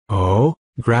Oh,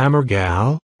 Grammar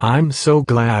Gal, I'm so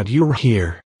glad you're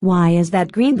here. Why is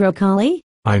that, green broccoli?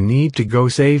 I need to go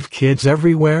save kids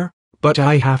everywhere, but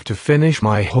I have to finish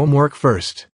my homework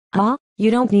first.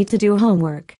 You don't need to do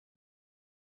homework.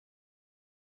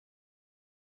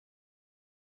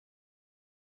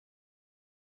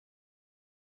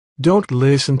 Don't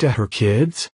listen to her,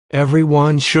 kids.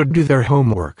 Everyone should do their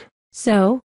homework.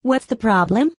 So, what's the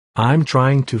problem? I'm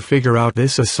trying to figure out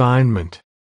this assignment.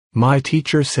 My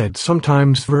teacher said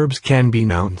sometimes verbs can be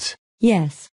nouns.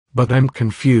 Yes. But I'm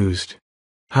confused.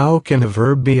 How can a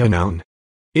verb be a noun?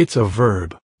 It's a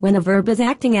verb. When a verb is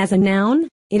acting as a noun,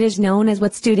 it is known as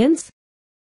what, students?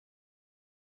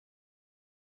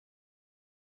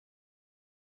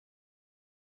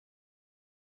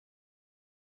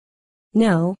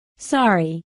 No,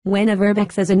 sorry. When a verb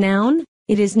acts as a noun,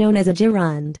 it is known as a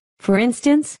gerund. For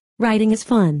instance, writing is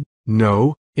fun.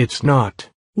 No, it's not.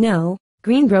 No,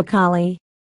 green broccoli.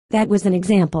 That was an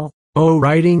example. Oh,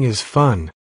 writing is fun.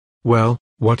 Well,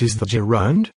 what is the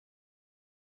gerund?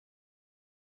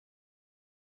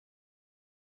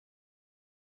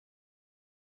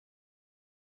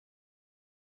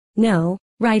 No,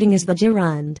 writing is the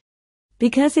gerund.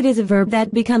 Because it is a verb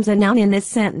that becomes a noun in this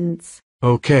sentence.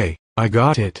 Okay, I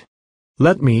got it.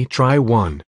 Let me try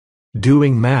one.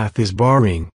 Doing math is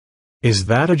boring. Is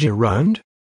that a gerund?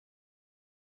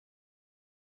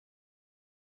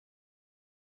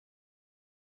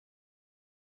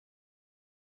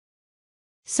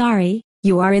 Sorry,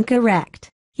 you are incorrect.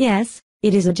 Yes,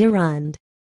 it is a gerund.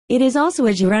 It is also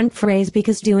a gerund phrase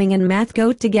because doing and math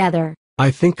go together.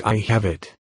 I think I have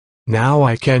it. Now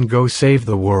I can go save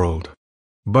the world.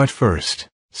 But first,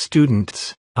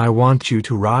 students, I want you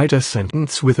to write a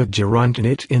sentence with a gerund in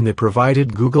it in the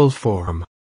provided Google form.